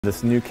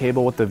This new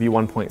cable with the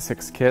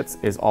v1.6 kits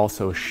is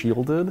also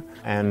shielded,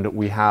 and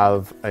we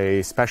have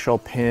a special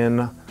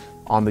pin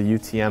on the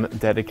UTM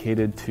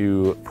dedicated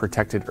to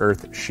protected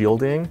earth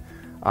shielding,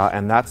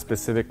 and that's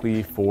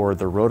specifically for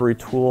the rotary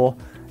tool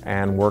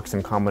and works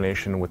in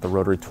combination with the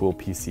rotary tool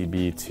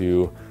PCB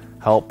to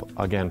help,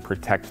 again,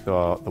 protect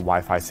the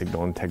Wi-Fi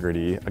signal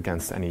integrity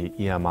against any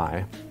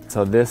EMI.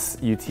 So this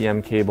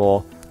UTM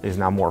cable is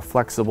now more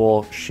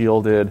flexible,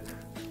 shielded,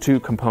 2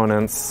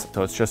 components,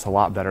 so it's just a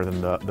lot better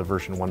than the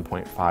version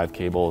 1.5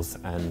 cables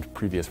and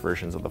previous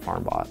versions of the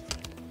FarmBot.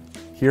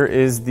 Here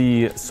is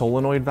the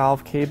solenoid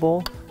valve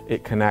cable.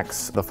 It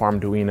connects the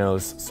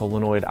Farmduino's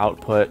solenoid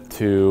output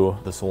to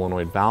the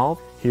solenoid valve.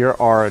 Here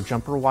are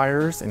jumper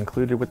wires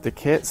included with the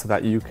kit so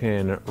that you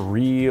can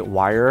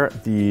rewire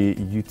the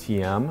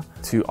UTM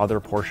to other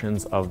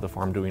portions of the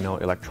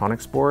Farmduino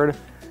electronics board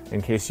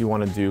in case you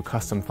want to do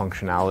custom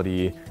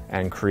functionality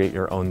and create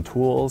your own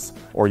tools,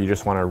 or you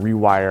just want to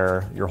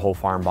rewire your whole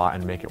FarmBot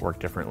and make it work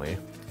differently.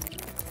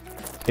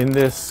 In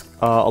this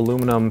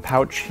aluminum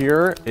pouch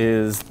here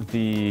is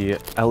the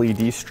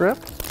LED strip.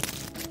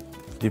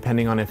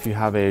 Depending on if you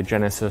have a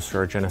Genesis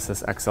or a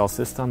Genesis XL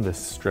system, this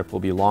strip will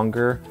be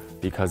longer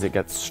because it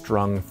gets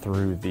strung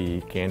through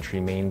the gantry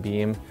main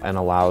beam and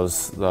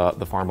allows the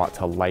FarmBot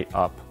to light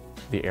up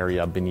the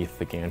area beneath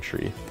the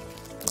gantry.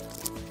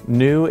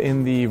 New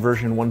in the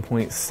version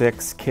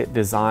 1.6 kit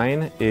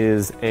design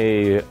is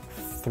a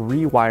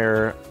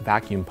 3-wire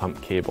vacuum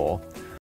pump cable.